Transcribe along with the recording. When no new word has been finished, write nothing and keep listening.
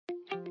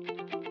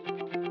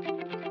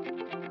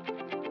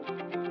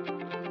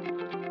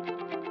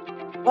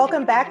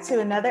Welcome back to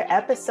another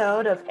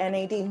episode of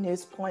NAD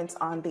News Points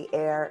on the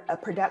Air, a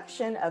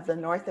production of the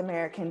North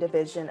American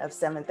Division of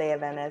Seventh-day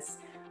Adventists.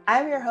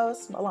 I'm your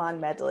host, Milan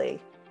Medley.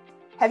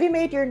 Have you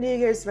made your New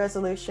Year's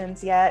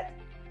resolutions yet?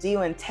 Do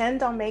you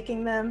intend on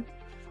making them?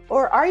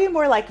 Or are you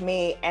more like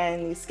me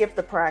and you skip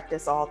the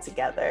practice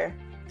altogether?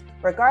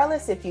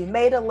 Regardless if you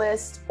made a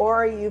list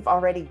or you've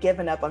already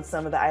given up on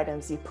some of the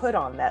items you put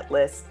on that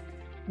list,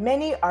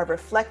 many are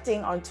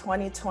reflecting on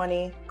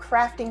 2020,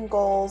 crafting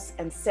goals,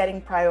 and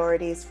setting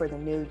priorities for the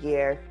new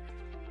year.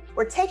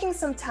 We're taking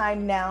some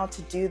time now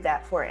to do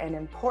that for an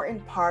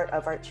important part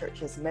of our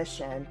church's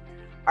mission.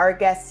 Our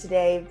guest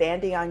today,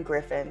 Vandion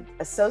Griffin,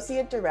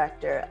 Associate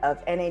Director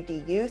of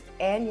NAD Youth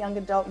and Young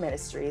Adult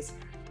Ministries,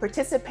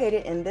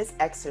 participated in this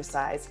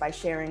exercise by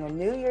sharing a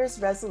New Year's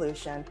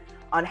resolution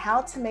on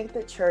how to make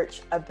the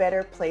church a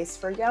better place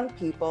for young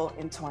people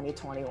in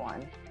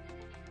 2021.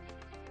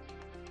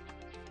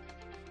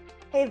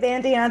 Hey,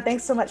 Vandion,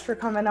 thanks so much for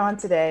coming on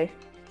today.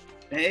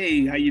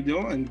 Hey, how you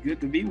doing?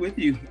 Good to be with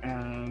you.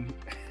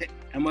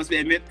 I must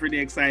admit, pretty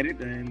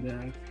excited,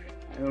 and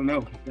I don't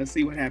know. Let's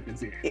see what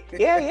happens here.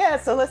 Yeah.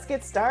 So let's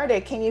get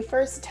started. Can you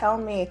first tell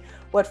me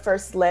what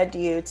first led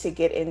you to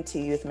get into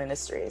youth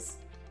ministries?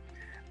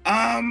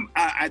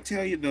 I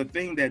tell you, the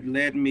thing that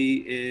led me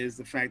is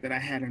the fact that I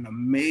had an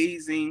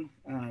amazing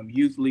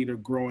youth leader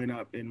growing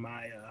up in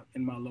my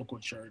local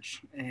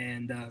church,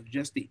 and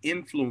just the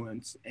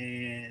influence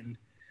and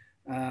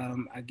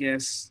I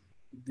guess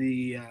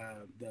the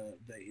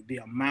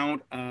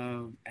amount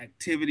of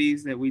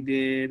activities that we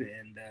did,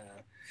 and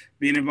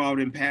being involved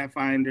in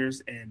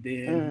Pathfinders, and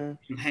then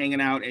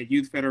hanging out at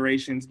youth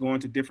federations, going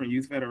to different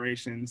youth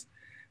federations,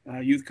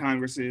 youth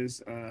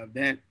congresses,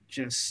 that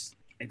just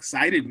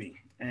excited me.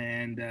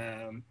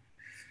 And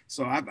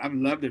so I've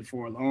loved it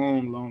for a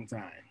long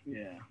time.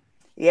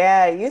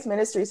 Yeah, youth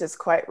ministries is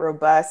quite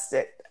robust.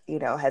 It,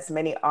 has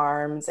many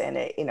arms, and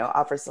it,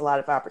 offers a lot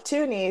of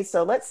opportunities.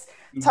 So let's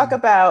talk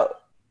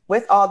about,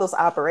 with all those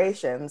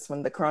operations,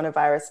 when the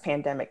coronavirus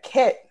pandemic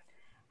hit,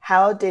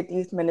 how did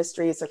youth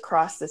ministries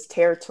across this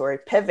territory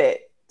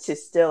pivot to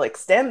still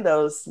extend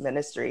those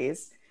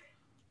ministries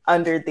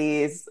under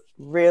these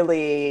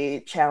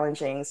really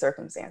challenging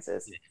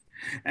circumstances?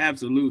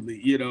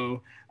 Absolutely.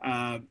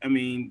 I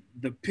mean,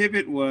 the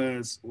pivot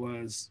was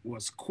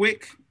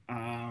quick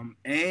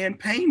and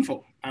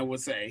painful, I would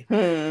say,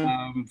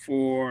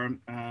 for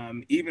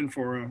even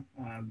for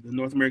the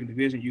North American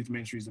Division Youth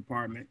Ministries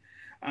Department.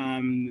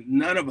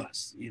 None of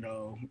us,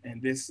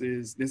 and this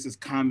is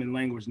common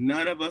language,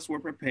 none of us were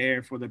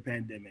prepared for the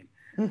pandemic.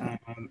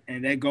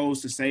 And that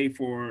goes to say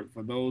for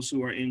those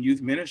who are in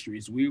youth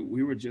ministries, we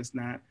were just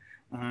not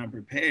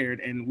prepared.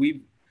 And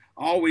we've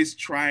always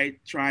tried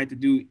to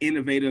do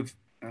innovative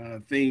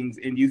things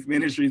in youth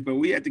ministries, but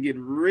we had to get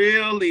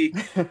really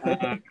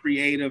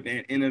creative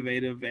and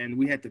innovative, and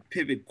we had to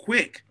pivot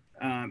quick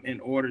in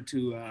order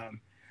to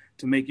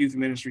make youth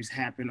ministries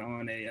happen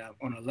on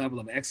a level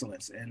of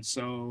excellence. And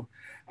so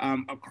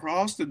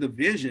across the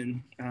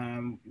division,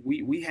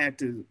 we had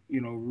to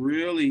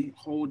really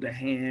hold the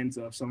hands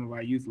of some of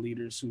our youth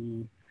leaders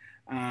who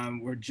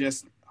were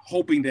just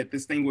hoping that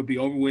this thing would be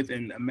over with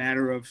in a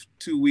matter of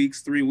 2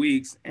 weeks, 3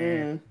 weeks,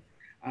 and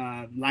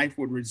life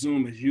would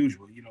resume as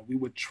usual. We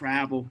would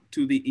travel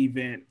to the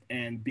event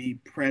and be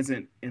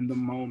present in the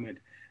moment,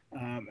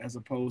 as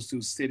opposed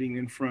to sitting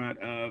in front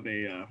of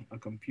a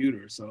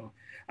computer. So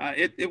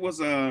it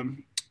was a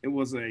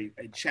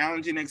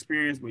challenging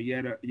experience, but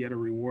yet a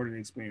rewarding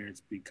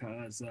experience,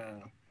 because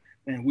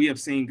man, we have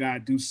seen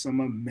God do some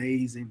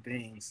amazing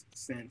things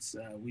since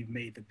we've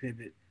made the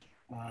pivot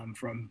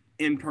from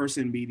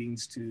in-person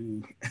meetings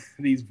to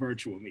these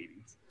virtual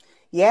meetings.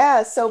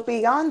 Yeah. So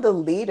beyond the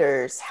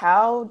leaders,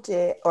 how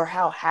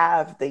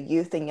have the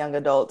youth and young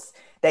adults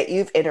that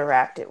you've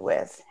interacted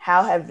with,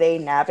 how have they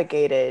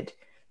navigated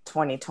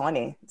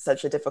 2020,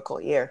 such a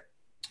difficult year?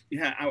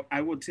 Yeah,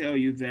 I will tell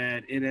you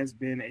that it has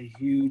been a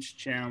huge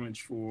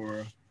challenge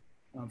for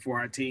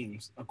our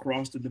teams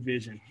across the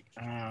division.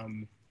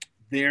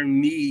 Their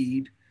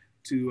need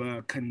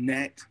to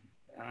connect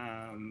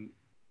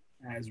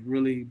has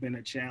really been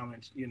a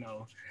challenge,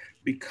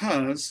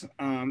 because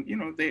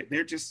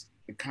they're just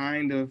the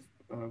kind of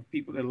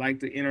people that like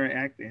to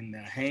interact and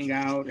hang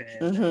out,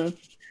 and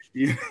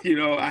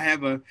I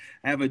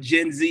have a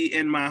Gen Z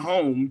in my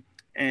home,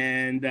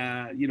 and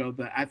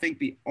I think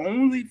the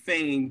only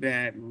thing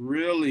that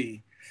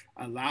really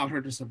allowed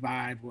her to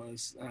survive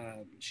was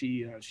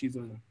she's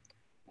a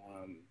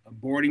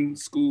boarding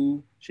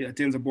school. She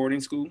attends a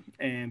boarding school,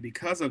 and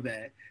because of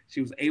that,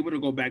 she was able to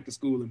go back to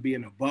school and be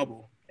in a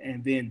bubble,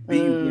 and then be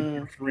with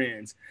her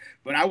friends.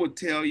 But I would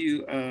tell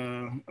you,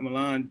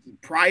 Milan,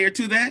 prior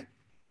to that,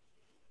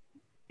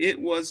 it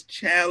was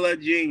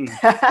challenging.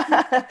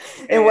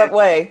 In what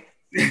way?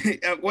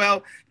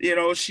 Well,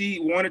 she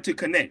wanted to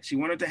connect. She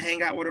wanted to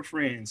hang out with her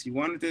friends. She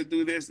wanted to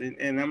do this.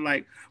 And I'm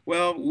like,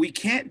 well, we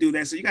can't do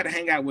that. So you got to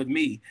hang out with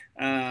me.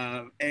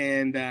 I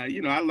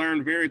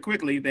learned very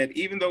quickly that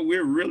even though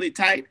we're really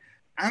tight,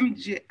 I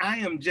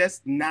am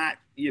just not,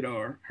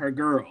 her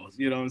girls,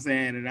 you know what I'm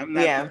saying? And I'm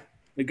not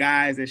the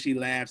guys that she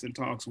laughs and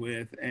talks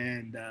with,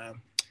 and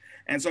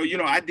so,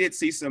 I did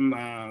see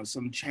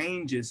some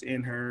changes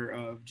in her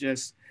of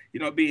just,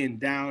 being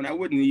down. I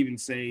wouldn't even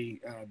say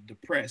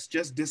depressed,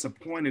 just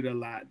disappointed a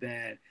lot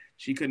that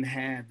she couldn't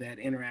have that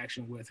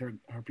interaction with her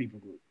people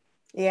group.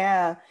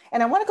 Yeah.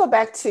 And I want to go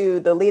back to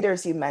the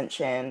leaders you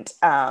mentioned.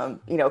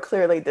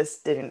 Clearly this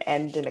didn't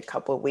end in a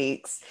couple of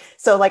weeks.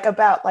 So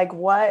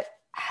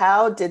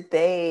how did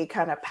they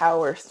kind of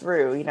power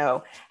through?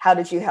 How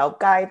did you help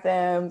guide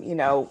them?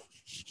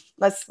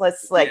 Let's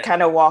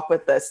kind of walk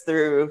with us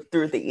through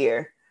the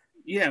year.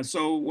 Yeah.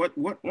 So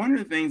one of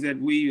the things that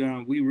we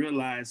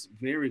realized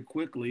very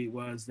quickly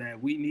was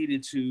that we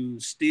needed to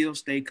still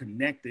stay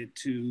connected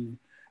to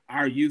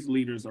our youth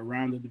leaders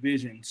around the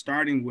division,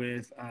 starting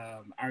with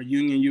our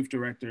union youth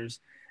directors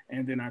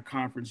and then our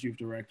conference youth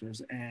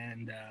directors.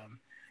 And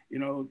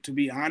to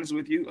be honest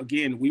with you,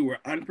 again, we were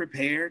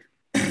unprepared.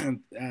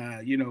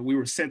 We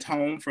were sent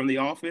home from the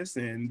office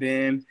and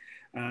then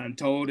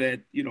told that,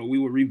 we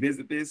would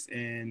revisit this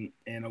in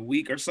a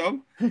week or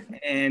so.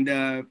 And,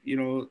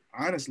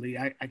 honestly,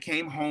 I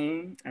came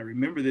home. I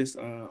remember this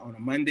on a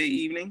Monday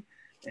evening,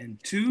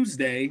 and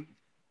Tuesday,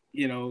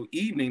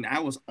 evening, I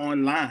was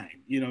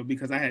online,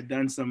 because I had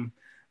done some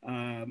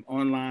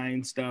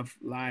online stuff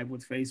live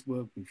with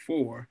Facebook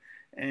before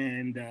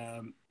and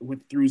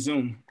through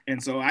Zoom.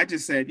 And so I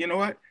just said, you know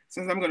what,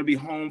 since I'm going to be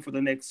home for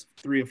the next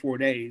 3 or 4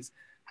 days,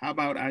 how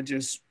about I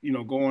just,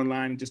 go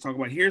online and just talk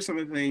about, here's some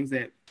of the things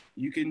that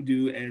you can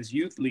do as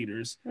youth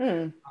leaders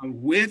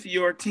with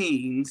your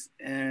teens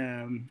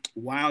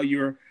while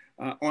you're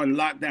on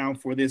lockdown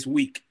for this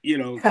week.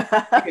 You're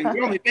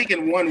only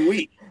thinking 1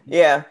 week.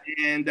 Yeah.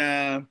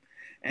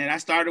 And I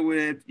started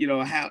with,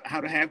 how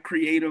to have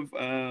creative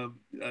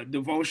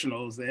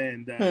devotionals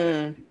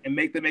and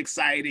make them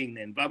exciting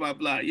and blah, blah,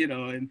 blah,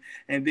 and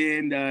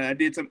then I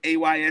did some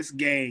AYS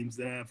games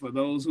for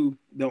those who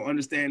don't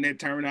understand that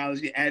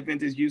terminology,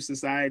 Adventist Youth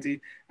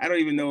Society. I don't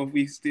even know if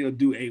we still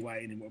do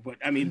AY anymore, but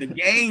I mean, the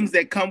games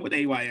that come with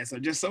AYS are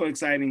just so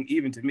exciting,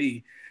 even to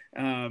me.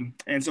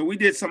 And so we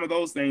did some of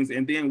those things,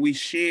 and then we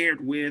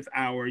shared with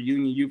our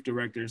union youth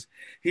directors,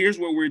 here's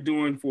what we're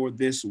doing for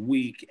this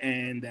week.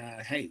 And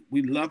hey,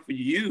 we'd love for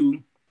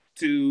you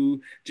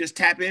to just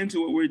tap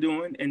into what we're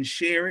doing and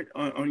share it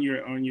on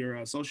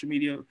your social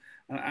media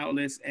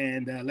outlets.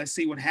 And let's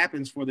see what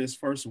happens for this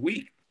first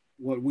week.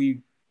 What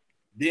we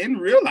then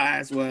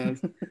realized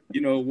was,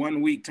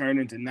 1 week turned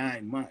into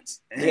 9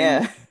 months. And,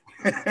 yeah.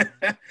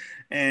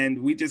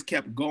 And we just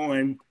kept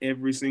going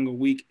every single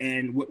week.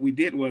 And what we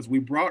did was we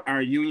brought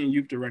our union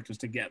youth directors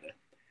together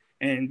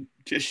and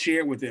just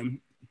shared with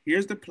them,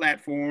 here's the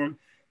platform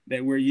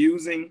that we're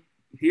using.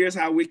 Here's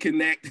how we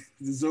connect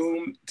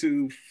Zoom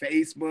to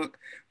Facebook,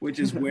 which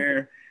is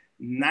where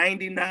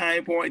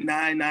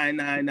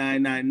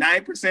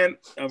 99.99999%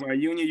 of our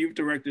union youth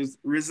directors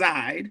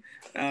reside.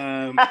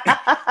 And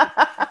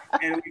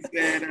we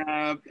said,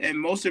 and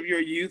most of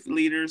your youth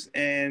leaders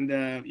and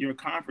your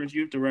conference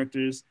youth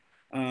directors,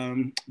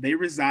 they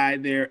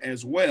reside there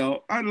as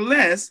well,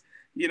 unless,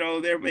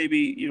 they're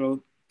maybe,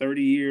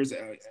 30 years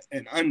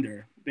and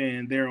under,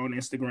 then they're on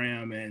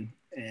Instagram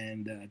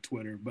and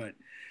Twitter. But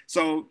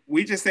so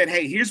we just said,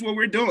 hey, here's what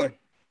we're doing.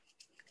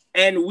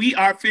 And we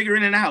are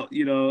figuring it out.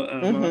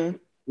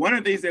 One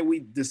of the things that we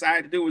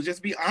decided to do was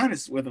just be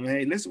honest with them.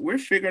 Hey, listen, we're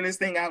figuring this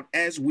thing out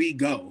as we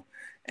go.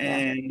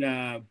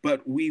 And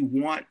but we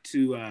want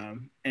to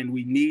and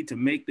we need to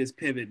make this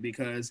pivot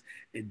because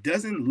it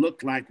doesn't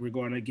look like we're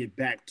going to get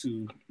back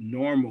to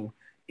normal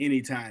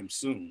anytime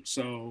soon.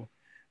 So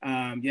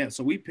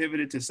so we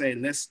pivoted to say,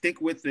 let's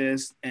stick with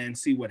this and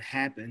see what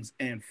happens.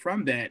 And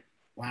from that,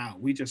 wow,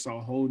 we just saw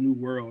a whole new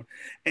world.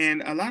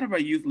 And a lot of our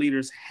youth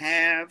leaders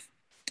have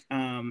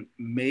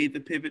made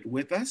the pivot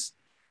with us,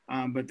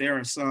 but there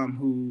are some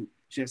who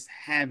just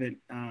haven't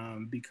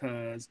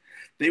because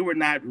they were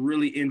not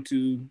really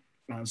into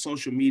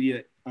social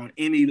media on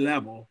any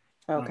level.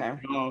 Okay.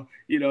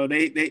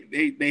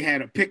 They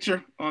had a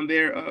picture on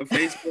their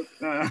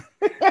Facebook.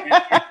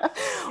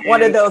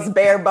 One of those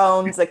bare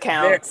bones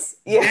accounts.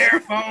 Bare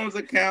bones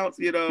accounts,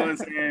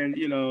 and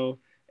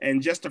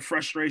just the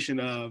frustration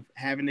of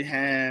having to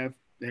have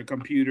their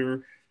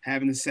computer,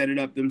 having to set it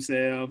up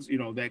themselves,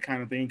 that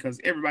kind of thing, because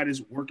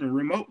everybody's working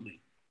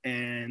remotely.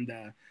 And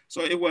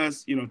so it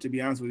was, to be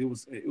honest with you,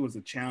 it was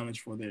a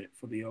challenge for the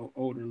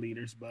older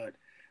leaders, but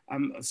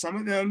some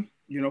of them,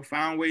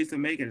 found ways to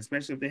make it,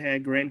 especially if they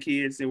had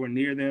grandkids that were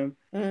near them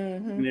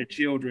and their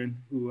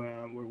children who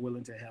were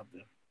willing to help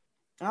them.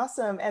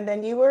 Awesome. And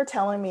then you were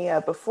telling me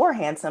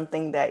beforehand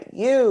something that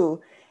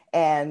you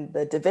and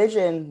the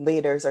division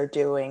leaders are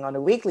doing on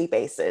a weekly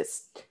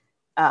basis,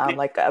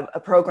 like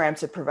a program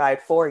to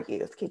provide for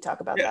youth. Can you talk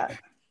about that?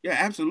 Yeah,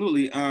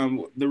 absolutely.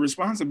 The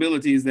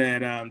responsibilities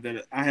that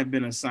I have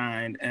been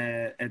assigned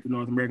at the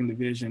North American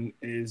Division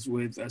is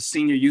with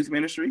senior youth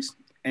ministries.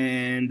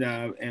 And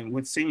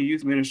with senior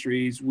youth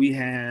ministries, we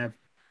have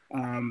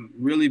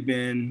really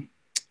been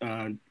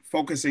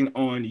focusing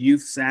on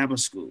youth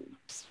Sabbath school.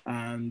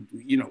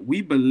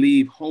 We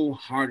believe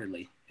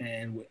wholeheartedly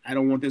And I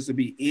don't want this to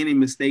be any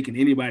mistake in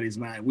anybody's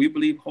mind. We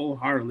believe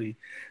wholeheartedly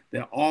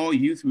that all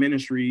youth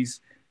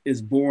ministries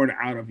is born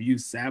out of youth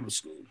Sabbath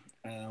school.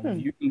 When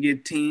you can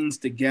get teens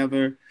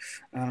together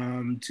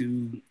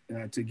to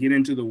get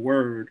into the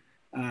Word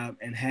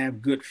and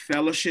have good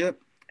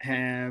fellowship,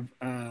 have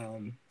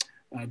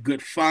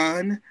good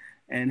fun,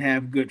 and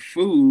have good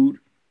food,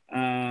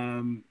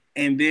 and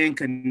then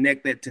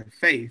connect that to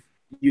faith,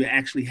 you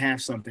actually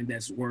have something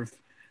that's worth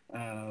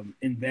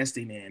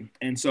investing in.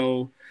 And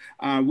so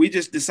we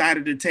just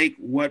decided to take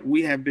what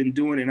we have been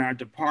doing in our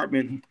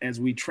department as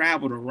we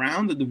traveled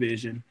around the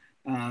division,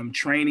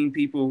 training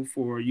people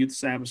for Youth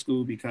Sabbath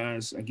School,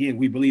 because again,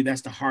 we believe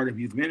that's the heart of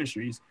youth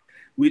ministries.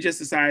 We just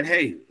decided,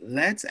 hey,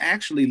 let's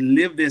actually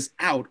live this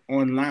out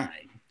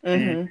online.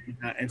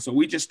 And so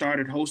we just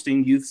started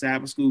hosting Youth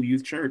Sabbath School,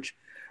 Youth Church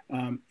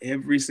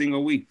every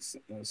single week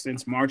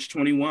since March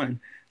 21.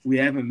 We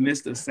haven't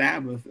missed a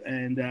Sabbath,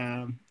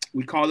 and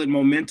we call it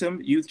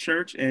Momentum Youth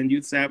Church and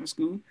Youth Sabbath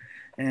School.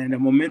 And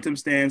Momentum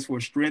stands for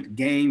strength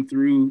gained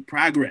through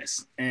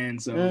progress. And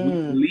so we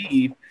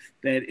believe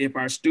that if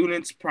our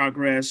students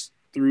progress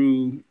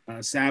through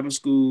Sabbath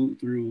school,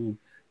 through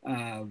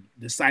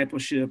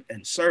discipleship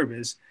and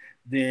service,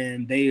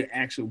 then they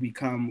actually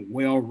become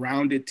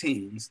well-rounded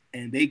teams,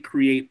 and they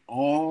create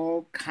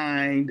all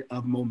kind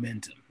of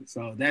momentum.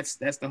 So that's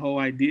the whole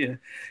idea.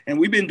 And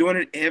we've been doing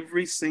it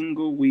every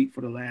single week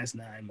for the last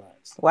 9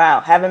 months. Wow.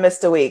 Haven't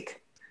missed a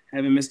week.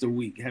 And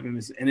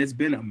it's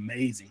been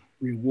amazing,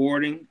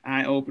 rewarding,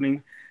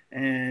 eye-opening.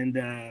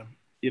 And,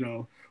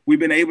 we've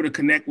been able to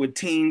connect with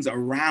teens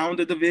around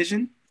the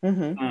division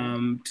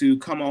to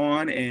come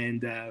on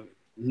and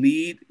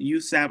lead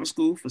Youth Sabbath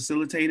School,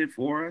 facilitate it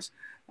for us,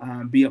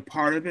 be a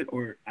part of it,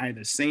 or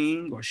either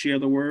sing or share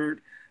the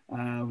word.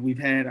 We've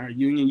had our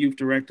union youth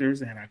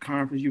directors and our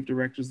conference youth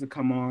directors to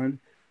come on,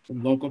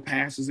 some local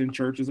pastors and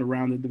churches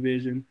around the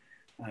division.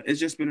 It's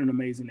just been an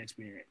amazing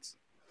experience.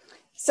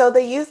 So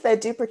the youth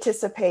that do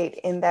participate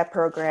in that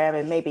program,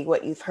 and maybe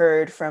what you've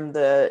heard from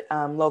the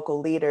local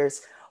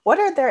leaders, what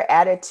are their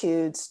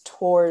attitudes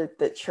toward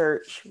the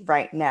church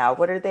right now?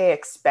 What are they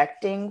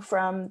expecting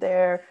from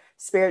their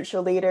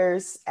spiritual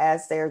leaders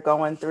as they're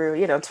going through,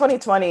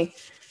 2020,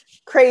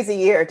 crazy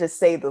year to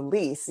say the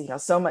least?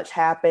 So much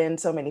happened,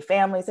 so many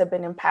families have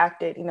been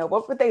impacted.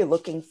 What were they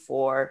looking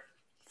for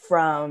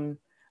from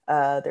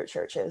their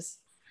churches?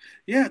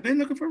 Yeah, they're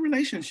looking for a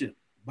relationship.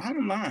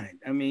 Bottom line,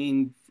 I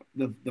mean,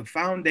 the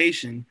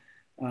foundation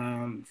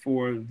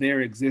for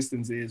their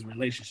existence is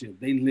relationship.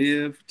 They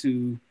live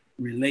to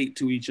relate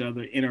to each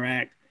other,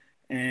 interact,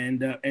 and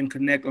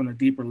connect on a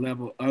deeper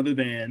level other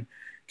than,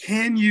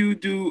 can you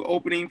do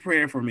opening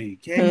prayer for me?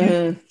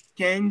 Can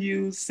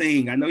you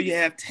sing? I know you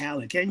have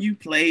talent. Can you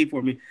play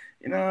for me?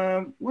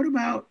 And what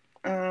about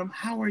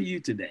how are you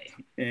today?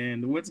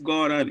 And what's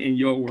going on in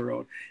your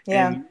world?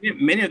 Yeah. And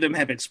many of them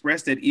have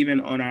expressed it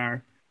even on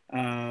our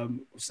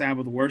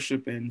Sabbath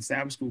worship and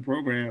Sabbath school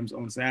programs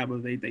on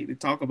Sabbath. They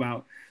talk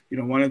about,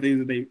 one of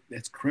the things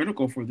that's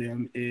critical for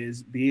them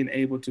is being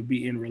able to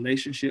be in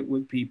relationship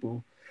with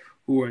people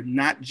who are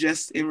not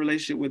just in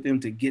relationship with them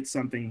to get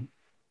something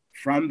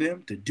from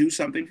them, to do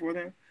something for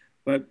them,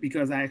 but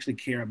because I actually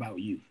care about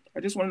you.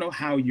 I just want to know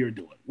how you're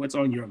doing, what's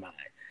on your mind.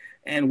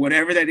 And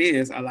whatever that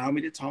is, allow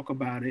me to talk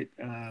about it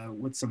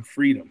with some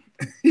freedom.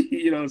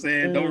 You know what I'm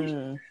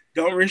saying?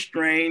 Don't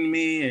restrain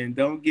me, and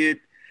don't get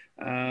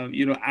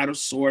out of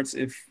sorts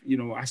if,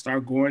 I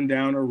start going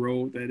down a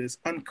road that is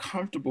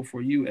uncomfortable for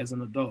you as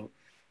an adult.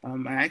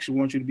 I actually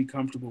want you to be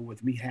comfortable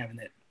with me having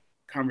that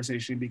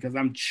conversation, because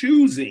I'm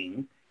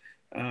choosing,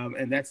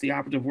 and that's the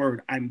operative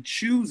word, I'm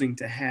choosing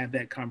to have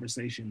that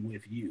conversation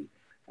with you.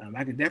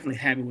 I can definitely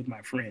have it with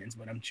my friends,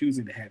 but I'm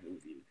choosing to have it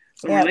with you.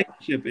 So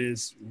relationship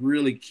is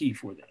really key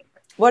for them.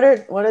 What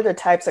are the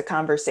types of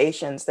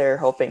conversations they're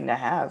hoping to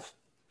have?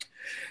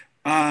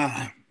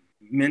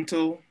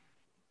 Mental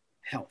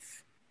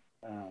health.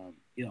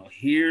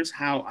 Here's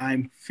how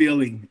I'm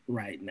feeling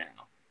right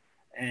now,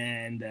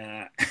 and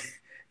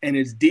and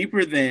it's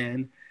deeper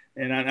than.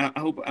 And I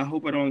hope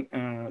I don't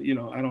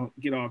I don't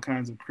get all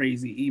kinds of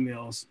crazy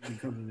emails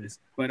because of this.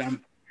 But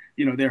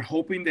they're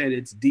hoping that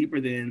it's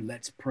deeper than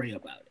let's pray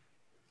about it.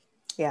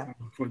 Yeah.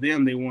 For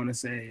them, they want to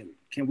say,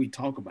 can we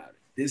talk about it?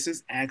 This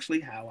is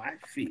actually how I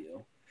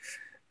feel,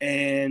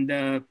 and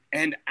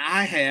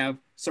I have,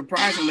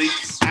 surprisingly,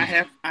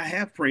 I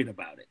have prayed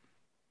about it.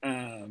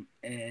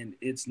 And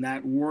it's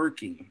not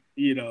working,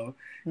 and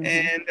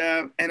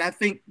I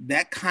think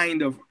that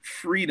kind of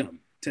freedom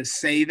to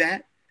say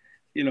that,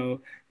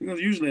 because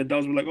usually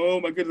adults were like,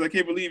 oh my goodness, I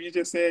can't believe you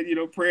just said,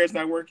 prayer's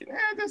not working.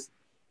 That's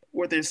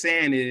what they're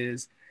saying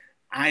is,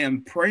 I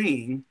am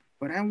praying,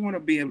 but I want to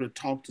be able to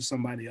talk to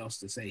somebody else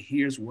to say,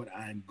 here's what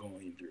I'm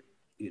going through,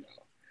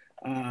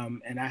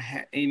 and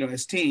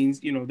as teens,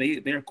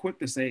 they're quick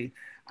to say,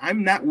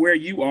 I'm not where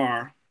you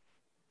are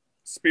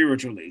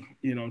spiritually,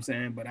 what I'm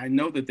saying? But I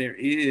know that there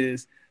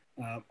is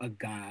a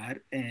God,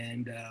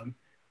 and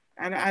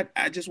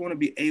I just want to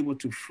be able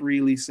to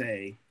freely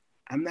say,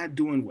 I'm not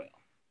doing well,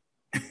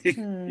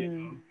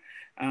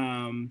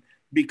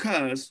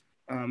 because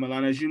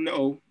Alana, as you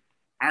know,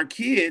 our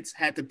kids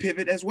had to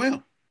pivot as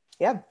well.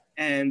 Yeah.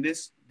 And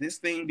this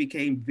thing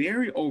became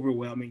very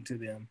overwhelming to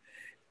them.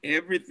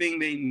 Everything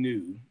they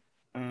knew,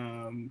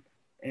 and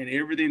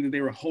everything that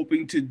they were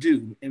hoping to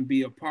do and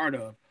be a part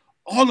of,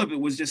 all of it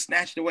was just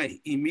snatched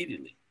away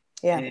immediately.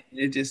 Yeah. And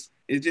it just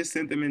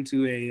sent them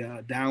into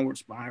a downward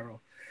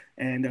spiral.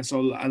 And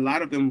so a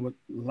lot of them would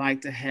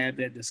like to have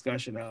that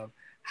discussion of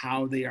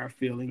how they are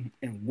feeling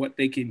and what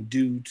they can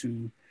do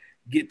to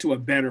get to a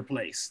better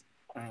place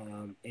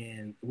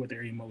and with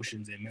their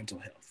emotions and mental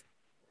health.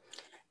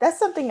 That's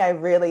something I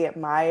really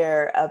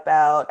admire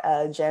about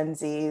Gen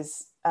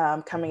Zs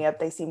coming up.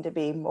 They seem to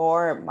be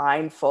more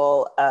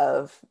mindful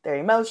of their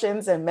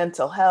emotions and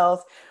mental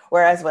health.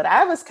 Whereas when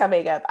I was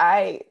coming up,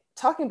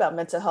 talking about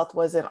mental health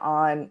wasn't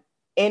on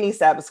any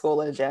Sabbath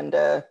school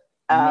agenda.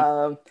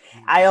 I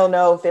don't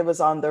know if it was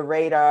on the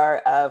radar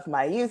of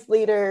my youth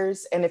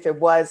leaders. And if it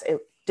was, it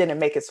didn't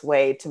make its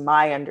way to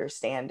my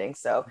understanding.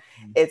 So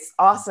it's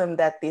awesome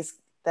that these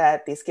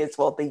kids,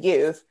 well, the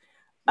youth,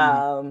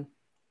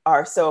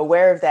 are so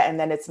aware of that. And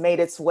then it's made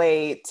its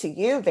way to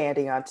you,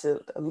 Vandy, onto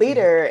a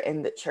leader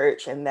in the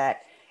church, and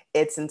that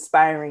it's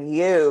inspiring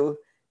you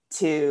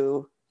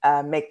to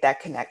make that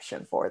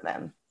connection for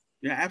them.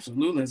 Yeah,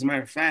 absolutely. As a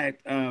matter of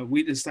fact,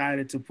 we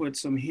decided to put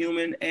some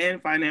human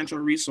and financial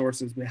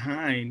resources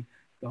behind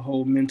the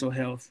whole mental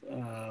health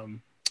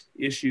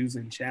issues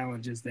and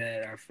challenges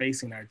that are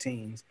facing our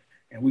teens.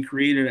 And we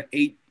created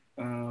an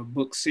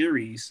 8-book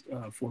series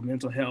for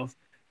mental health.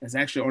 That's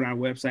actually on our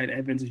website,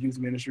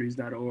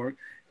 AdventistYouthMinistries.org.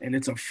 And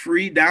it's a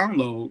free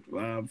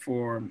download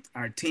for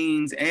our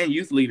teens and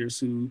youth leaders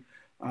who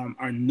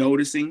are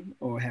noticing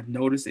or have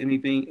noticed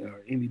anything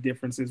or any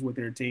differences with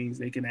their teens.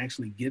 They can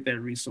actually get that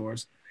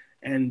resource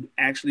and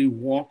actually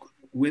walk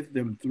with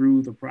them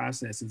through the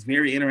process. It's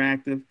very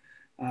interactive,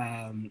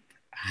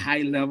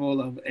 high level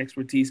of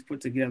expertise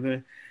put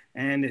together,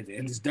 and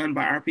it's done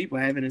by our people,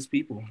 Adventist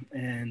people.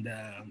 And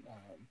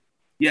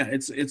yeah,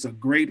 it's a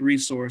great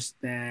resource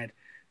that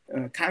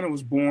kind of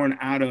was born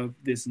out of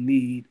this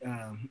need,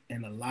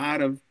 and a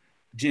lot of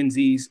Gen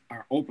Zs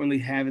are openly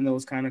having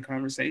those kind of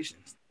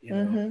conversations, you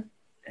know,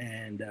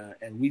 and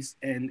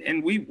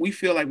we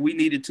feel like we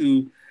needed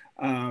to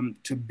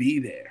be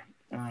there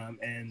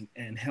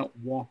and help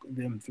walk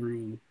them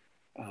through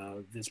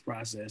this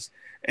process.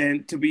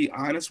 And to be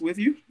honest with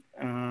you,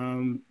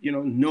 you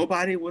know,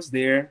 nobody was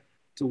there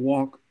to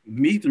walk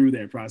me through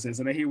that process.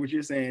 And I hear what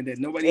you're saying, that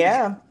nobody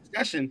had a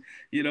discussion,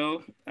 you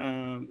know,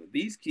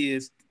 these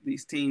kids,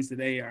 these teens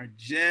today are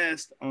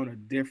just on a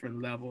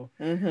different level.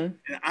 And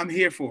I'm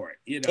here for it,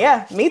 you know.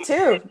 Yeah, me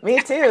too.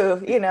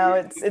 You know,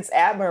 it's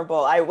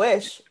admirable. I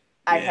wish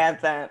I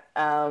had that.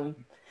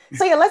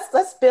 So yeah,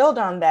 let's build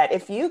on that.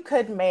 If you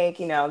could make,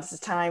 you know, this is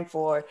time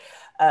for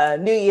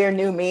new year,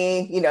 new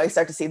me, you know, you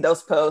start to see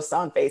those posts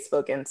on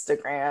Facebook,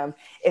 Instagram.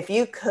 If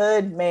you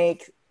could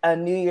make a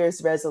New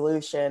Year's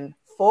resolution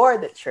for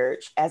the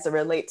church as it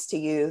relates to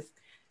youth,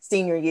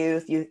 senior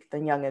youth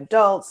and young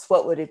adults,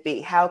 what would it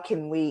be? How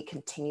can we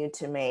continue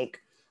to make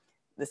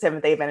the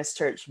Seventh-day Adventist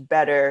Church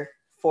better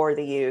for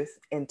the youth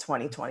in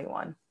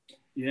 2021?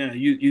 Yeah,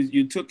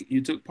 you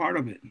took part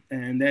of it,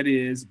 and that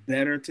is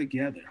better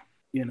together.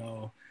 You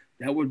know,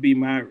 that would be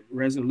my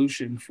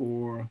resolution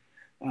for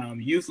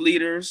youth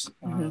leaders,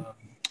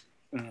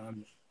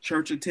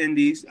 church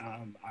attendees,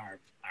 our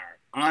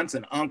aunts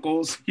and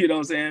uncles, you know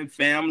what I'm saying,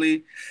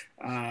 family,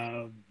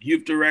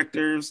 youth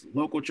directors,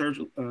 local church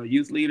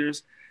youth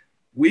leaders.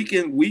 We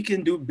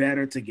can do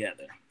better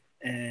together.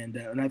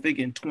 And I think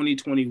in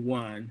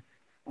 2021,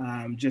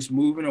 just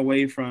moving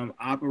away from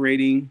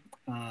operating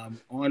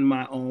on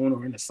my own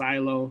or in a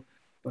silo,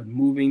 but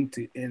moving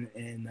to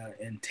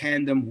in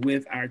tandem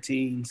with our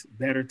teens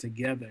better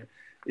together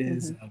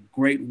is a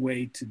great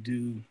way to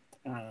do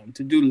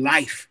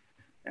life.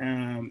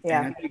 And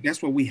I think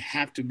that's what we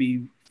have to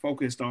be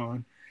focused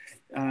on,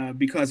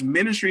 because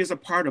ministry is a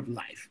part of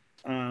life.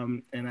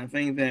 And I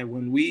think that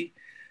when we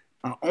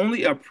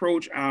only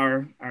approach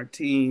our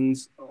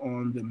teens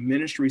on the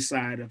ministry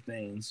side of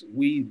things,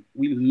 we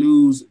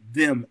lose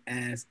them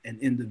as an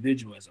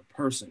individual, as a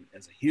person,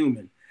 as a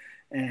human.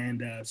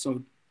 And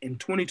so in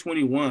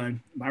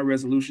 2021, my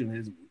resolution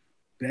is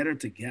better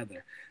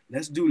together.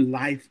 Let's do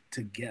life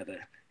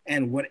together.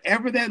 And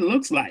whatever that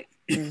looks like,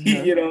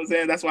 you know what I'm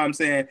saying? That's why I'm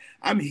saying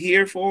I'm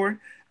here for it.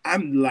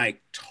 I'm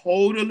like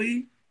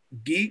totally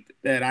geeked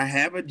that I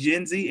have a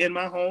Gen Z in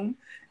my home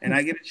and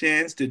I get a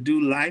chance to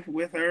do life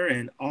with her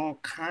and all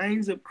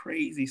kinds of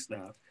crazy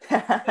stuff.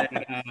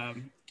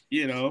 And,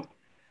 you know,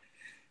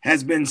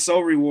 has been so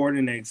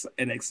rewarding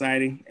and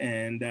exciting.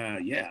 And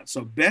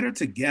so better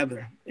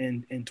together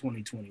in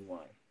 2021.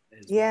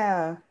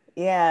 Yeah.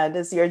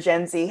 Does your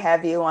Gen Z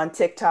have you on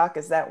TikTok?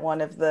 Is that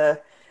one of the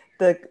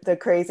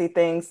crazy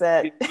things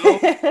that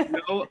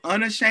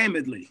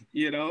unashamedly,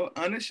 she's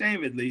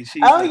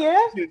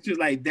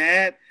like,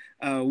 Dad,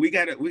 we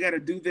gotta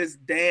do this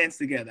dance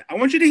together. I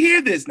want you to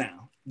hear this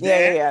now,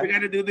 Dad. We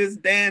gotta do this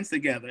dance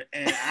together.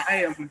 And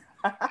I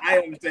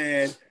am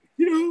saying,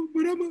 but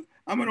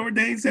I'm an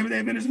ordained Seventh-day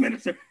Adventist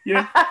minister, you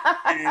know?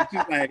 And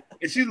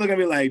she's looking at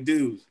me like,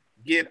 dude,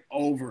 get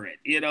over it.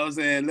 You know what I'm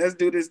saying? Let's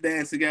do this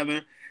dance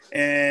together.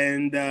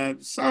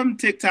 And some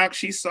TikTok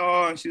she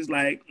saw, and she's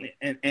like,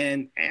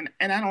 and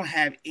I don't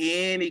have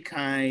any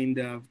kind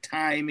of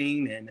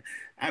timing. And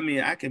I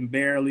mean, I can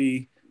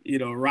barely,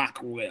 rock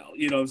well.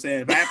 You know what I'm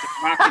saying? If I have to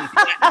rock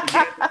it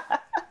together,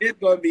 it's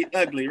going to be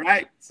ugly,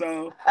 right?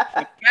 So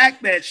the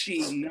fact that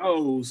she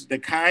knows the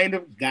kind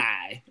of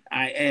guy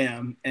I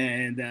am,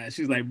 and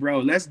she's like, bro,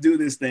 let's do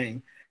this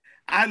thing.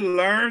 I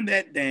learned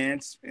that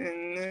dance,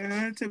 and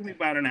it took me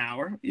about an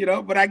hour,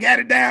 but I got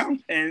it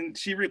down, and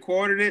she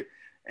recorded it,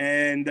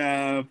 and,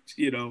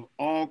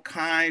 all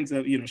kinds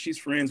of, she's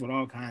friends with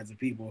all kinds of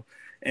people.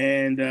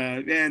 And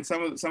man,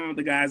 some of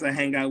the guys I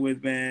hang out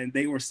with, man,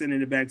 they were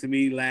sending it back to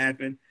me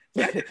laughing.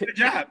 I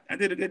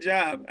did a good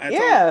job. I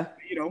told,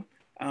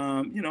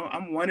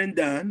 I'm one and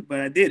done,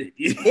 but I did it.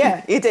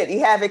 Yeah, you did.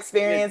 You have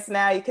experience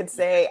now. You could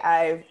say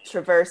I've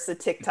traversed the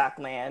TikTok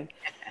land.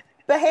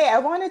 But hey, I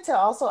wanted to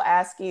also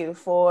ask you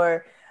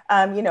for,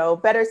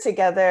 Better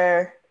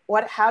Together.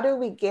 How do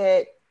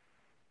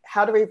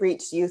we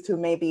reach youth who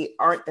maybe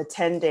aren't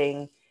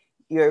attending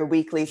your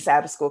weekly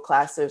Sabbath school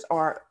classes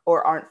or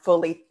aren't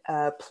fully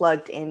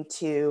plugged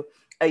into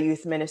a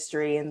youth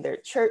ministry in their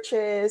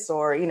churches,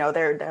 or,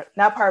 they're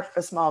not part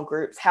of small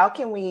groups? How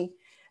can we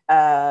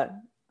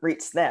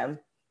reach them?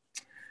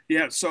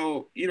 Yeah,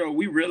 so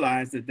we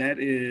realize that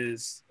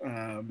is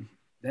a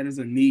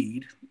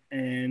need,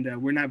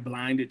 and we're not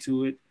blinded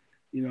to it,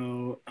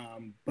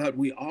 but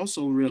we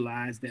also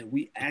realize that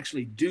we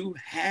actually do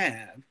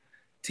have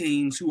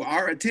teens who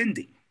are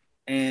attending,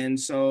 and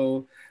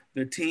so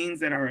the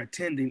teens that are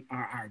attending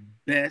are our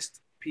best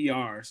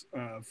PRs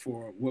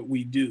for what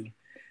we do.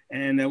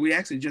 And we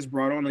actually just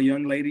brought on a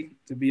young lady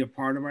to be a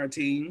part of our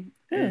team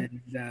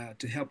and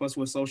to help us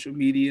with social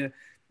media.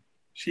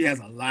 She has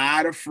a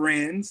lot of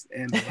friends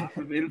and a lot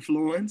of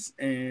influence,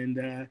 and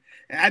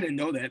I didn't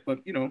know that, but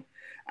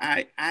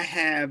I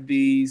have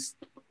these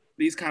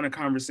kind of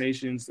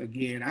conversations.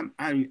 Again,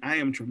 I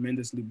am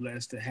tremendously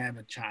blessed to have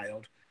a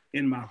child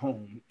in my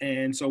home,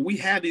 and so we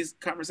have these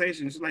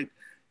conversations like,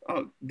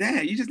 oh,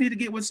 Dad, you just need to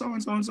get with so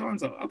and so and so and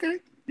so. Okay,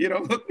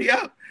 hook me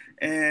up,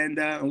 and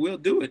we'll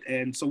do it.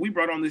 And so we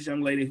brought on this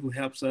young lady who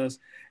helps us,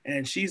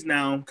 and she's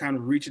now kind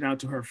of reaching out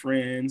to her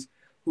friends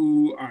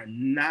who are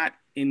not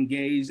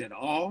engaged at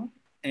all,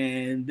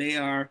 and they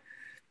are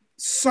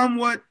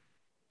somewhat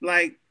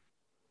like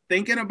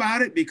thinking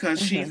about it because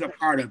she's a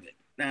part of it.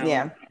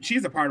 Now,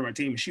 she's a part of our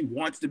team, and she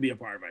wants to be a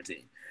part of our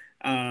team.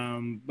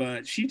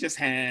 But she just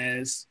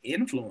has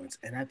influence,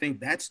 and I think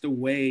that's the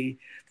way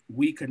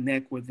we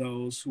connect with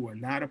those who are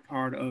not a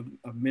part of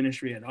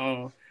ministry at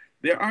all.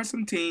 There are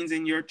some teens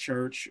in your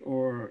church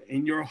or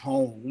in your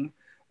home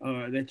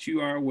that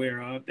you are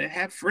aware of that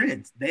have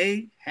friends.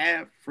 They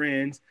have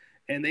friends,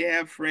 and they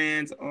have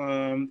friends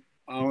on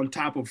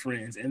top of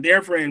friends, and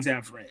their friends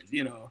have friends,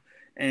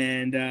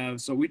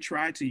 And so we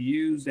try to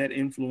use that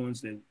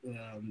influence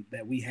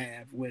that we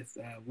have with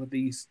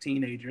these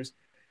teenagers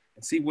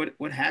and see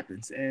what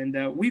happens. And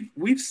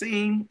we've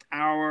seen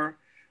our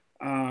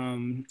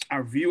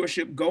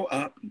viewership go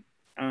up.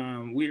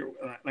 We're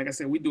like I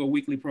said, we do a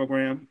weekly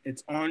program.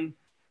 It's on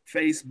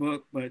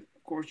Facebook, but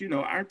of course,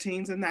 our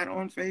teens are not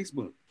on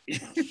Facebook.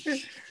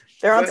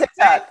 They're on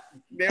TikTok.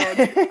 They're on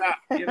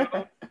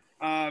TikTok,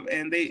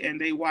 and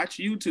they watch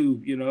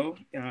YouTube.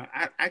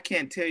 I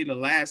can't tell you the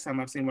last time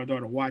I've seen my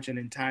daughter watch an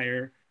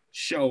entire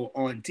show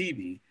on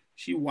TV.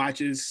 She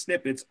watches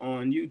snippets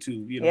on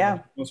YouTube.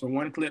 Goes from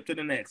one clip to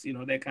the next.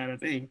 That kind of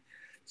thing.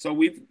 So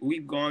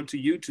we've gone to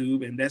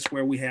YouTube, and that's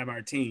where we have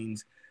our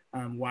teens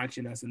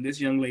watching us. And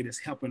this young lady is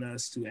helping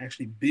us to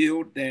actually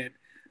build that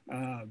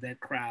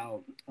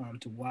crowd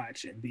to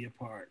watch and be a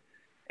part.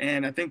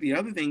 And I think the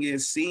other thing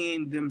is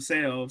seeing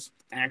themselves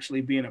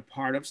actually being a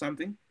part of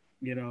something,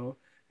 and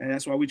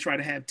that's why we try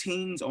to have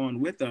teens on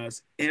with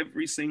us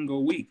every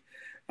single week.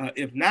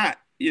 If not,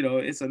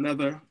 it's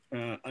another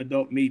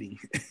adult meeting.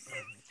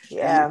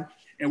 Yeah.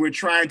 And we're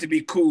trying to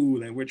be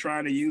cool, and we're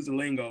trying to use the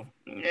lingo.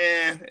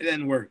 It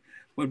doesn't work.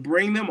 But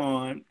bring them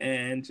on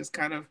and just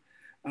kind of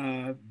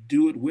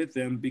do it with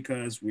them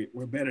because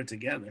we're better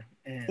together.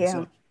 And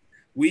so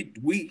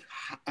we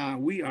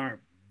are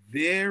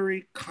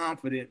very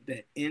confident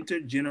that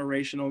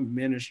intergenerational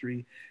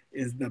ministry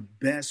is the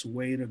best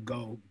way to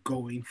go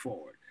going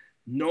forward.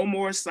 No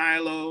more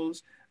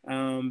silos.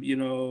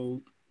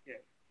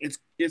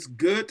 It's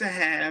good to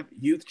have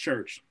youth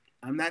church.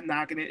 I'm not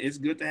knocking it. It's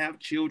good to have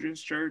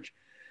children's church.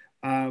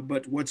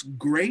 But what's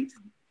great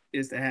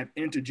is to have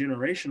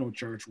intergenerational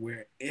church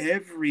where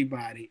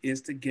everybody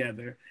is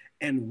together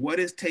and what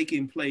is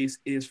taking place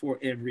is for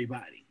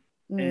everybody.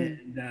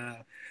 And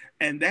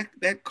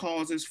that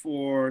causes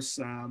for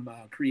some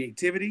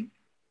creativity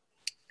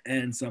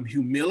and some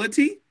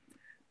humility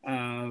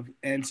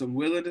and some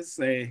willingness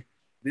to say,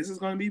 this is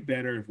going to be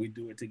better if we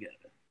do it together.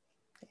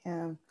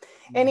 Yeah.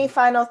 Any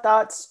final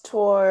thoughts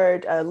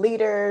toward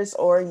leaders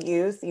or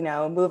youth,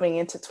 moving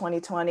into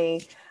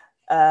 2020,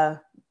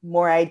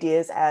 more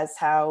ideas as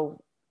how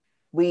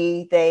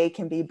they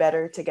can be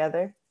better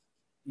together?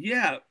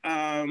 Yeah,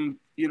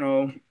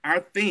 our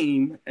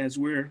theme as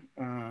we're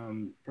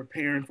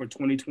preparing for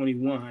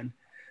 2021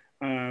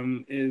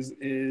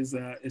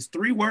 is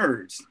three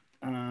words,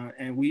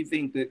 and we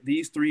think that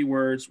these three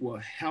words will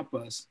help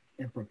us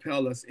and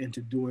propel us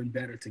into doing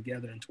better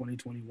together in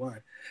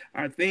 2021.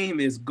 Our theme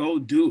is "Go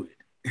Do It,"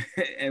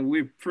 and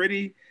we're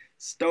pretty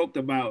stoked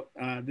about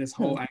this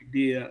whole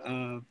idea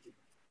of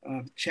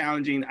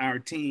challenging our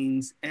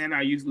teens and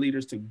our youth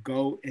leaders to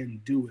go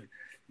and do it.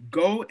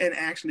 Go and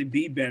actually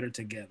be better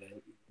together.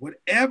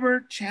 Whatever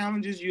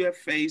challenges you have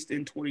faced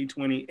in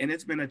 2020, and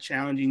it's been a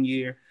challenging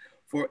year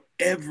for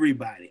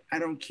everybody. I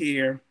don't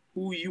care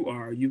who you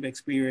are, you've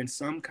experienced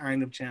some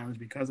kind of challenge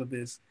because of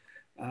this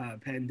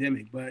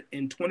pandemic. But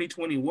in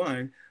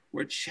 2021,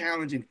 we're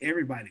challenging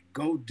everybody.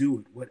 Go do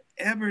it.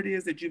 Whatever it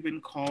is that you've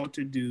been called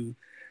to do,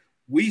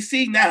 we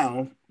see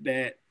now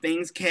that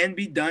things can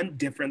be done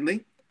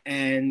differently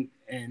and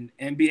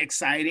be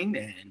exciting.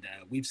 And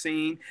we've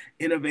seen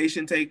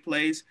innovation take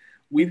place.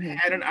 We've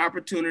had an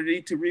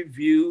opportunity to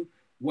review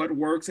what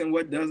works and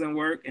what doesn't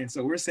work. And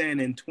so we're saying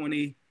in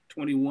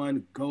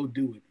 2021, go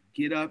do it.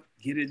 Get up,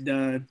 get it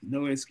done,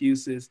 no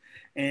excuses.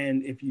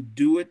 And if you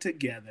do it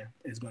together,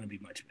 it's going to be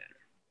much better.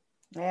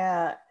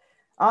 Yeah,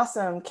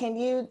 awesome. Can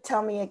you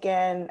tell me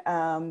again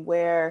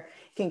where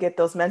you can get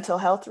those mental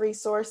health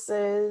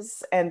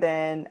resources, and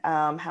then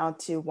how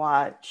to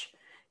watch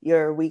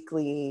your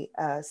weekly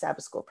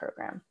Sabbath School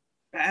program?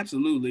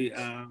 Absolutely.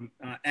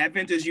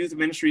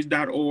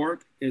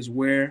 AdventistYouthMinistries.org is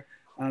where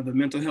the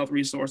mental health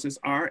resources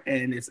are,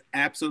 and it's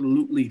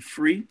absolutely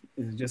free.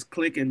 Just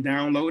click and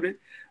download it.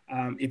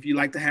 If you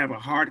like to have a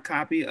hard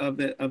copy of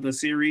the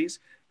series,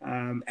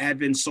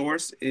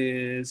 AdventSource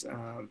is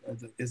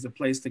the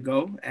place to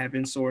go,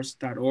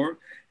 AdventSource.org,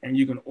 and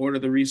you can order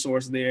the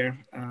resource there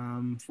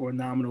for a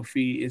nominal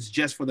fee. It's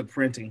just for the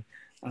printing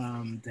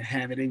to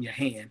have it in your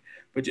hand.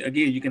 But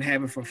again, you can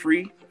have it for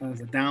free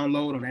as a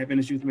download on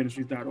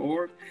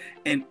AdventistYouthMinistries.org.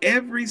 And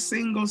every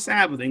single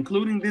Sabbath,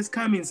 including this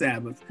coming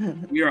Sabbath,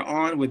 we are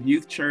on with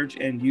Youth Church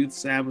and Youth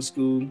Sabbath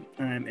School.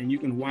 And you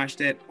can watch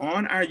that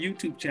on our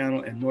YouTube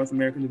channel at North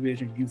American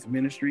Division Youth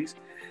Ministries,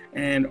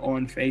 and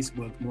on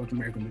Facebook, North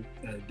American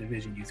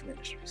Division Youth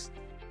Ministries.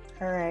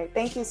 All right.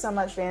 Thank you so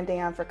much, Van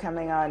Dion, for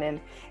coming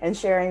on and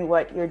sharing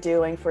what you're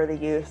doing for the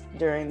youth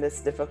during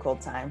this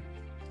difficult time.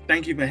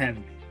 Thank you for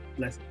having me.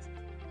 Blessings.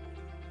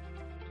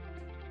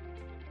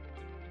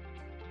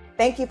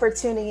 Thank you for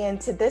tuning in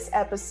to this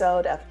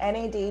episode of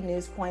NAD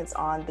News Points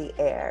on the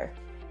Air.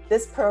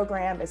 This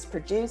program is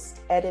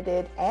produced,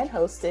 edited, and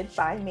hosted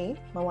by me,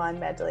 Milan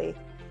Medley.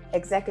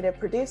 Executive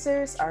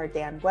producers are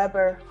Dan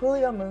Weber,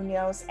 Julio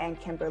Munoz, and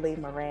Kimberly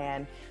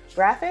Moran.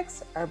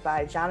 Graphics are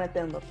by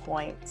Jonathan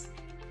LaPointe.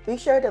 Be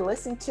sure to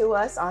listen to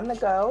us on the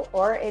go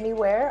or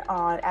anywhere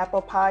on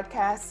Apple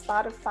Podcasts,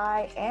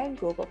 Spotify, and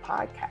Google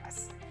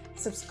Podcasts.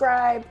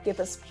 Subscribe, give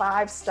us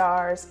 5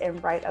 stars,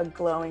 and write a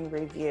glowing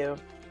review.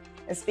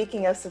 And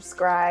speaking of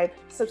subscribe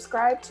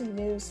to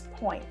News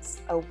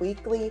Points, a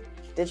weekly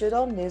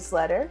digital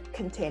newsletter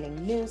containing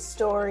news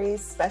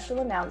stories, special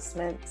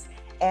announcements,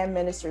 and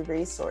ministry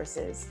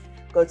resources.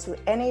 Go to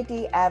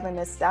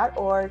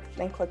nadadventist.org,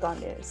 then click on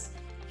news.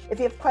 If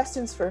you have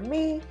questions for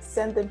me,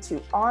 send them to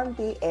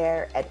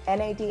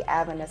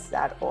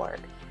ontheair@nadadventist.org.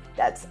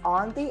 That's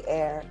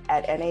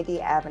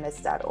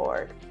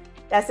ontheair@nadadventist.org.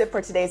 That's it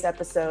for today's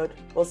episode.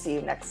 We'll see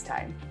you next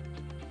time.